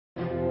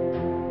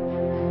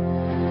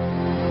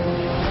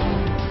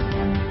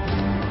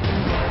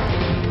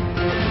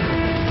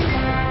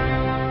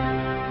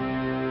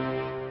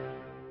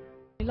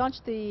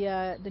launched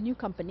the new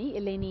company,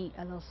 Eleni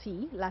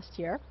LLC, last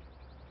year.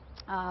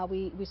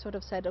 We sort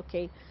of said,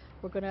 okay,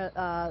 we're going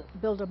to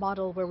build a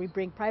model where we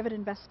bring private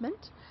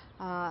investment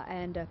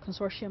and a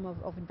consortium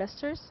of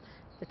investors,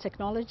 the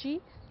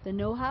technology, the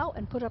know-how,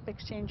 and put up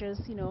exchanges,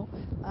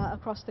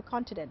 across the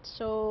continent.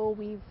 So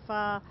we've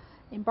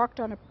embarked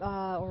on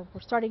or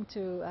we're starting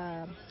to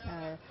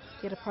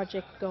get a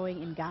project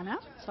going in Ghana.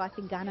 So I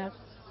think Ghana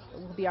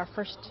will be our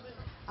first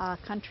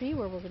country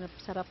where we're going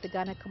to set up the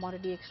Ghana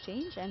Commodity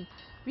Exchange. And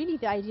really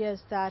the idea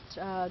is that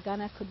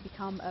Ghana could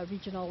become a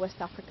regional West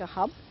Africa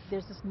hub.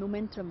 There's this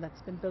momentum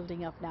that's been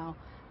building up now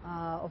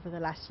over the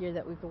last year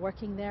that we've been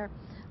working there.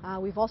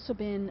 We've also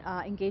been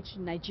engaged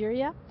in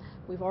Nigeria.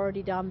 We've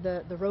already done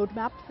the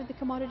roadmap for the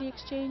commodity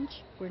exchange.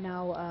 We're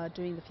now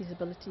doing the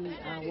feasibility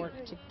work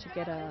to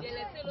get a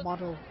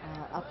model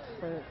up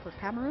for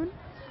Cameroon.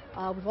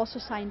 We've also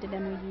signed an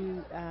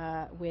MOU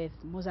with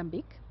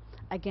Mozambique.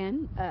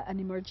 Again, an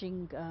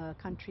emerging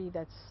country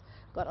that's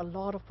got a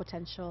lot of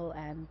potential,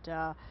 and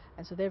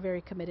so they're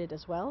very committed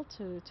as well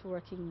to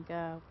working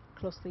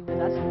closely with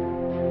us.